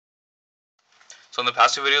So in the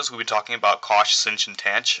past two videos, we'll be talking about cosh, sinh, and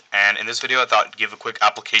tanh, and in this video I thought I'd give a quick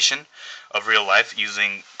application of real life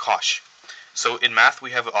using cosh. So in math,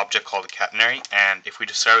 we have an object called a catenary, and if we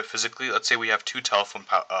describe it physically, let's say we have two telephone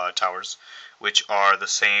towers, which are the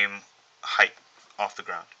same height off the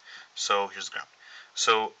ground. So here's the ground.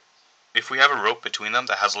 So if we have a rope between them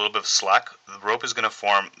that has a little bit of slack, the rope is going to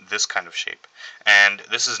form this kind of shape. And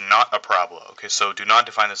this is not a parabola, okay? So do not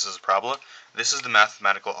define this as a parabola. This is the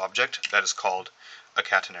mathematical object that is called a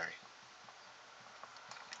catenary.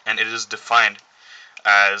 And it is defined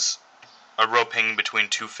as a rope hanging between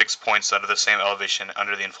two fixed points that are the same elevation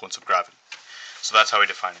under the influence of gravity. So that's how we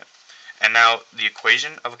define it. And now the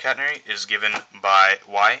equation of a catenary is given by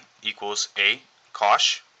y equals a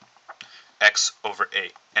cosh x over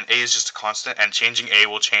a. And a is just a constant, and changing a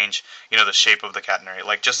will change, the shape of the catenary.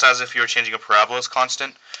 Like just as if you were changing a parabola's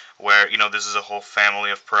constant, where, this is a whole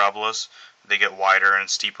family of parabolas, they get wider and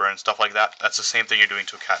steeper and stuff like that. That's the same thing you're doing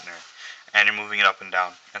to a catenary. And you're moving it up and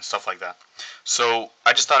down and stuff like that. So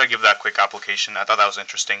I just thought I'd give that quick application. I thought that was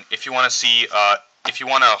interesting. If you want to see, if you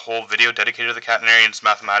want a whole video dedicated to the catenary and its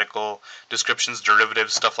mathematical descriptions,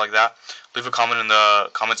 derivatives, stuff like that, leave a comment in the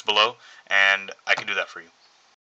comments below, and I can do that for you.